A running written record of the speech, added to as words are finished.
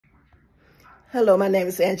Hello, my name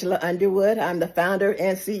is Angela Underwood. I'm the founder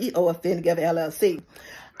and CEO of FinGive LLC.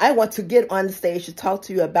 I want to get on the stage to talk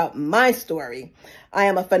to you about my story. I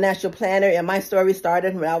am a financial planner, and my story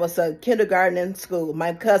started when I was a kindergarten in school.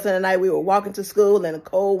 My cousin and I, we were walking to school in a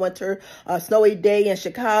cold winter, snowy day in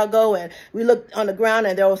Chicago, and we looked on the ground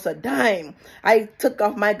and there was a dime. I took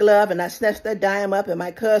off my glove and I snatched that dime up, and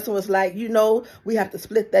my cousin was like, we have to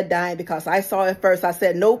split that dime because I saw it first. I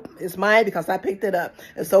said, nope, it's mine because I picked it up.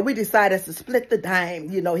 And so we decided to split the dime.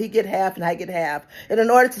 He get half and I get half. And in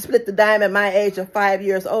order to split the dime at my age of 5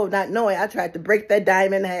 years old, not knowing, I tried to break that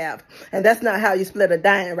dime in half. And that's not how you split a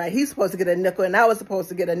dime, right? He's supposed to get a nickel and I was supposed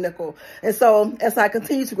to get a nickel. And so as I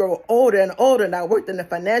continued to grow older and older, and I worked in the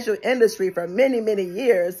financial industry for many, many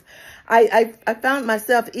years, I found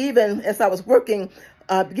myself, even as I was working,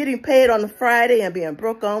 getting paid on a Friday and being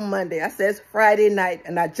broke on Monday. I said, it's Friday night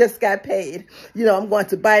and I just got paid. I'm going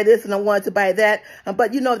to buy this and I'm going to buy that.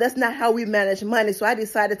 But that's not how we manage money. So I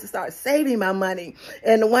decided to start saving my money.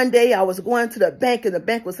 And one day I was going to the bank, and the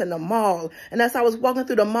bank was in the mall. And as I was walking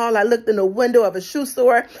through the mall, I looked in the window of a shoe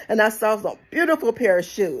store and I saw some beautiful pair of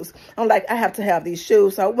shoes. I'm like, I have to have these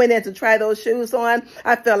shoes. So I went in to try those shoes on.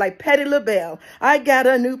 I felt like Patti LaBelle. I got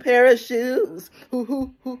a new pair of shoes. Hoo,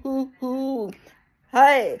 hoo, hoo, hoo, hoo.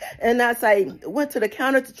 Hey, and as I went to the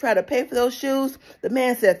counter to try to pay for those shoes, the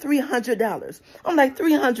man said $300. I'm like,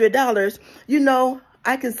 $300?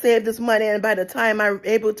 I can save this money, and by the time I'm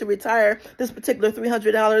able to retire, this particular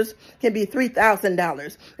 $300 can be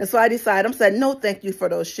 $3,000. And so I decided, I'm saying, no, thank you for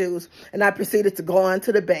those shoes. And I proceeded to go on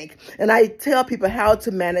to the bank. And I tell people how to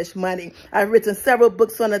manage money. I've written several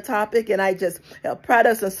books on the topic, and I just help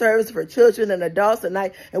products and services for children and adults.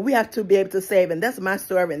 And we have to be able to save. And that's my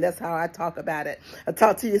story, and that's how I talk about it. I'll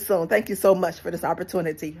talk to you soon. Thank you so much for this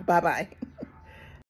opportunity. Bye-bye.